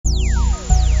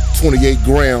28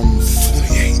 grams.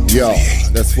 28. Yo,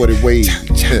 that's what it weighs.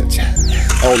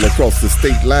 All across the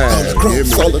state line.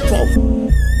 All across.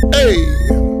 Hey,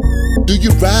 do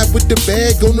you ride with the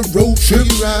bag on the road trip?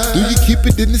 Do you keep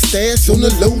it in the stash on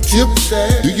the low tip?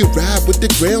 Do you ride with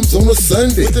the grams on a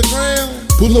Sunday?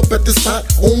 Pull up at the spot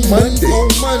on Monday.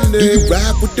 Do you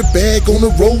ride with the bag on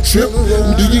a road trip?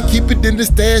 Do you keep it in the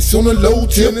stash on a low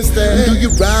tip? Do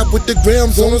you ride with the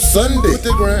grams on a Sunday?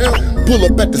 Pull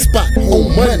up at the spot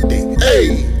on Monday.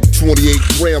 Hey, 28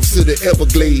 grams to the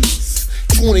Everglades.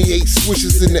 28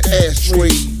 swishes in the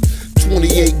ashtray.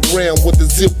 28 gram with the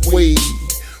zip wave.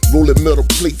 Rolling metal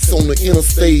plates on the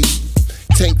interstate.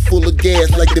 Tank full of gas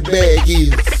like the bag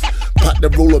is. Pop the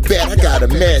roller back, I gotta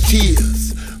match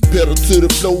his. Pedal to the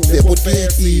floor, that's what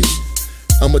that is.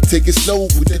 I'ma take it slow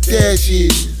with the dash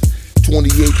is.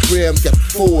 28 grams, got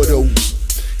 4 though.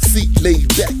 Seat laid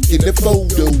back in the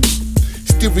photo.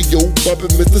 Stereo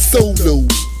bumping Mr. Solo.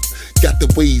 Got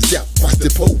the waves out, watch the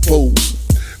popo.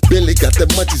 Billy got the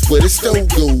munchies where the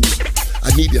stove goes.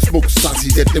 I need to smoke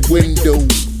sausage at the window.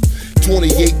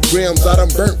 28 grams I done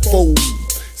burnt fold.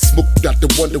 Smoked out the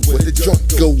wonder where the joint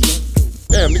goes.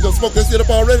 Damn, you gonna smoke that shit up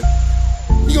already?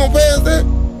 You gonna pass that?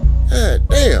 God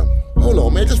damn. Hold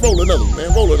on, man. Just roll another one,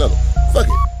 man. Roll another. Fuck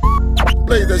it.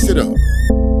 Blaze that shit up.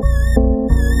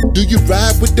 Do you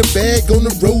ride with the bag on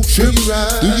the road trip?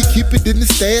 Do you keep it in the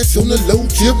stash on the low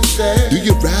tip? Do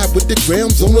you ride with the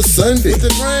grams on a Sunday?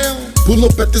 Pull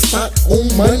up at the spot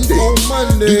on Monday.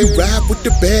 Do you ride with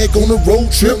the bag on a road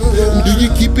trip? Do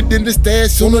you keep it in the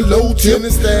stash on a low tip?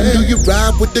 Do you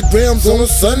ride with the grams on a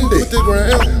Sunday?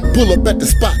 Pull up at the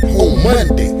spot on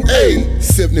Monday. Hey,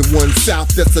 71 South,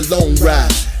 that's a long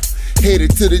ride.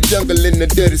 Headed to the jungle in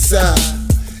the dirty side.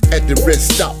 At the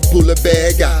rest stop, pull a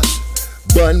bag out.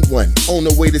 Bun one, on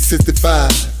the way to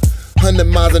 65. 100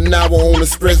 miles an hour on the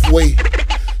expressway.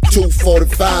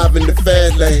 245 in the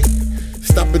fast lane.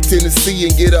 Stop in Tennessee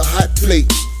and get a hot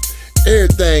plate.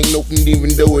 Everything open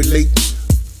even though it's late.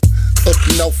 Up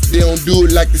north, they don't do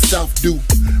it like the South do.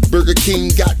 Burger King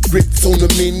got grits on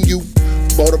the menu.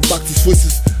 Bought a box of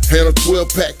Swisses and a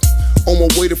 12-pack. On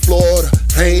my way to Florida,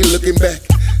 I ain't looking back.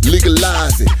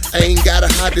 Legalize it, I ain't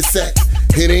gotta hide the sack.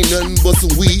 It ain't nothing but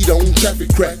some weed on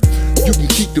traffic crack. You can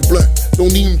keep the blunt,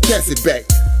 don't even pass it back.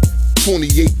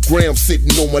 28 grams sitting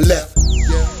on my lap.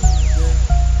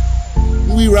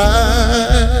 We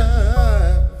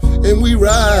ride, and we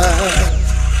ride.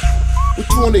 With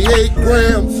 28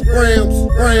 grams.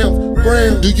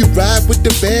 Do you ride with the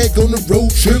bag on the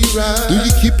road trip? Do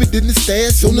you keep it in the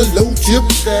stash on the low tip?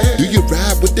 Do you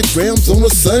ride with the grams on a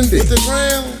Sunday?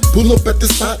 Pull up at the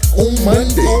spot on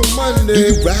Monday. Do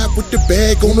you ride with the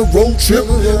bag on the road trip?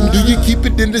 Do you keep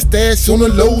it in the stash on the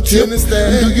low tip?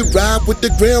 Do you ride with the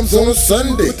grams on a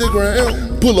Sunday?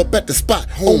 Pull up at the spot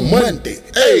on Monday.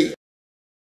 Hey.